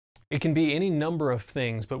It can be any number of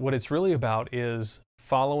things, but what it's really about is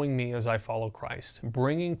following me as I follow Christ,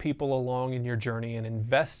 bringing people along in your journey and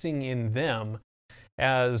investing in them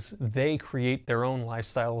as they create their own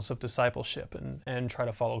lifestyles of discipleship and try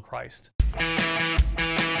to follow Christ.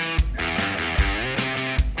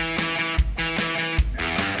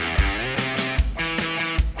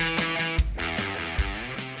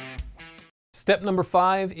 Step number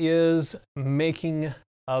 5 is making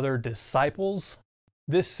other disciples.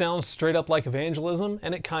 This sounds straight up like evangelism,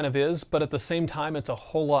 and it kind of is, but at the same time, it's a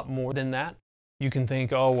whole lot more than that. You can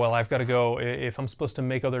think, oh, well, I've got to go, if I'm supposed to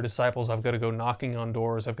make other disciples, I've got to go knocking on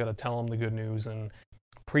doors, I've got to tell them the good news and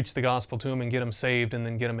preach the gospel to them and get them saved and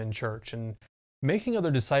then get them in church. And making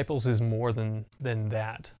other disciples is more than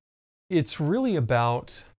that. It's really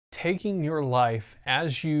about taking your life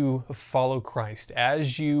as you follow Christ,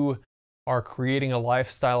 as you are creating a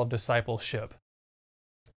lifestyle of discipleship,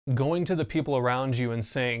 going to the people around you and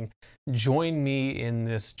saying, join me in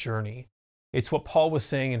this journey. It's what Paul was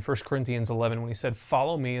saying in 1 Corinthians 11 when he said,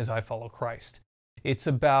 follow me as I follow Christ. It's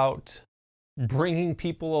about bringing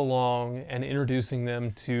people along and introducing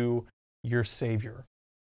them to your Savior.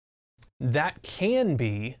 That can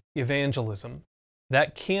be evangelism.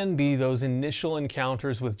 That can be those initial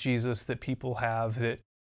encounters with Jesus that people have that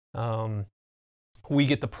we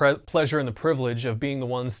get the pleasure and the privilege of being the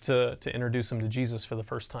ones to introduce them to Jesus for the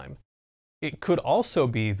first time. It could also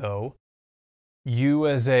be, though, you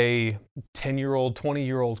as a 10-year-old,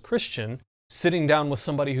 20-year-old Christian sitting down with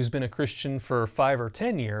somebody who's been a Christian for 5 or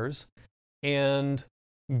 10 years and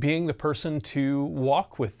being the person to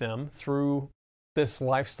walk with them through this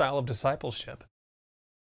lifestyle of discipleship.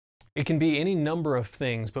 It can be any number of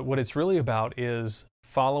things, but what it's really about is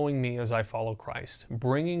following me as I follow Christ,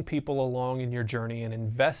 bringing people along in your journey and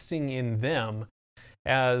investing in them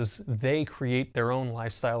as they create their own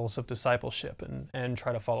lifestyles of discipleship and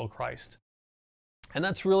try to follow Christ. And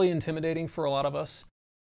that's really intimidating for a lot of us.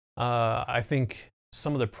 I think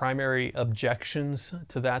some of the primary objections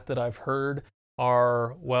to that I've heard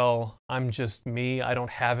are, well, I'm just me, I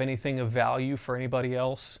don't have anything of value for anybody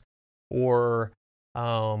else, or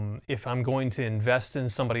if I'm going to invest in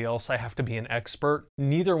somebody else, I have to be an expert.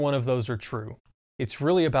 Neither one of those are true. It's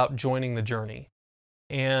really about joining the journey.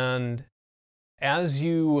 And as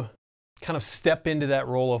you kind of step into that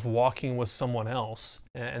role of walking with someone else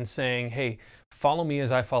and saying, hey, follow me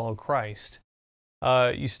as I follow Christ,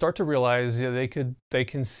 you start to realize they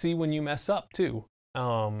can see when you mess up too.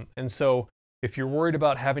 And so if you're worried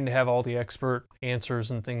about having to have all the expert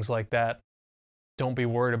answers and things like that, don't be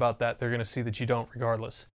worried about that. They're going to see that you don't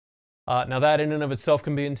regardless. Now that in and of itself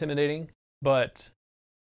can be intimidating, but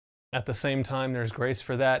at the same time, there's grace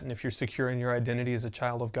for that. And if you're secure in your identity as a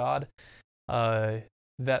child of God,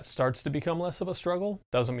 that starts to become less of a struggle.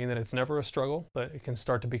 Doesn't mean that it's never a struggle, but it can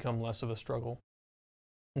start to become less of a struggle.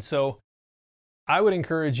 And so I would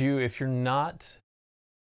encourage you, if you're not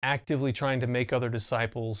actively trying to make other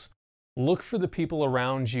disciples, look for the people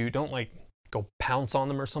around you. Don't go pounce on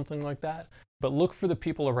them or something like that, but look for the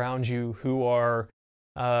people around you who are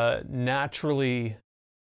naturally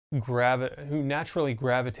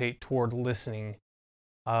gravitate toward listening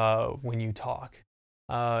when you talk,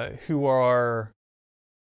 who are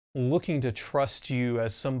looking to trust you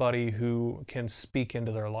as somebody who can speak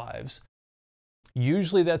into their lives.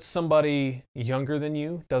 Usually that's somebody younger than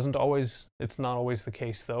you. It's not always the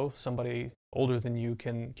case though. Somebody older than you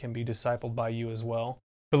can be discipled by you as well.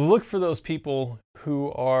 But look for those people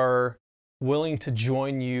who are willing to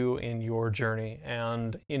join you in your journey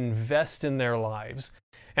and invest in their lives.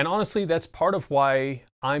 And honestly, that's part of why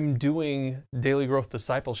I'm doing daily growth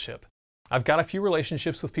discipleship. I've got a few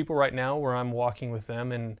relationships with people right now where I'm walking with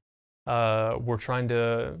them and we're trying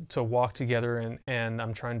to walk together and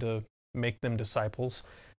I'm trying to make them disciples.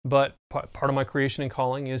 But part of my creation and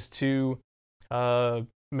calling is to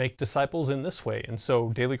make disciples in this way. And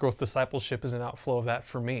so daily growth discipleship is an outflow of that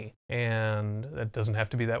for me. And that doesn't have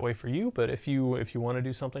to be that way for you, but if you want to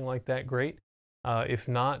do something like that, great. If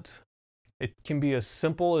not, it can be as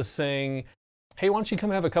simple as saying, hey, why don't you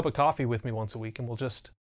come have a cup of coffee with me once a week and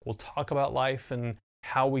we'll talk about life and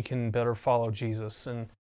how we can better follow Jesus. And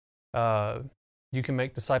you can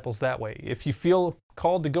make disciples that way. If you feel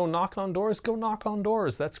called to go knock on doors, go knock on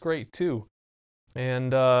doors. That's great too.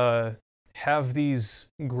 And have these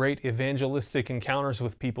great evangelistic encounters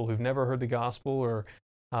with people who've never heard the gospel, or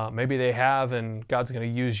maybe they have, and God's going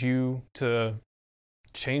to use you to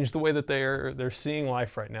change the way that they're seeing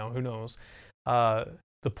life right now. Who knows?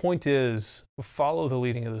 The point is, follow the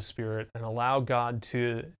leading of the Spirit and allow God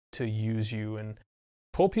to use you and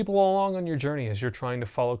pull people along on your journey as you're trying to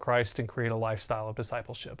follow Christ and create a lifestyle of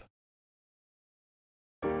discipleship.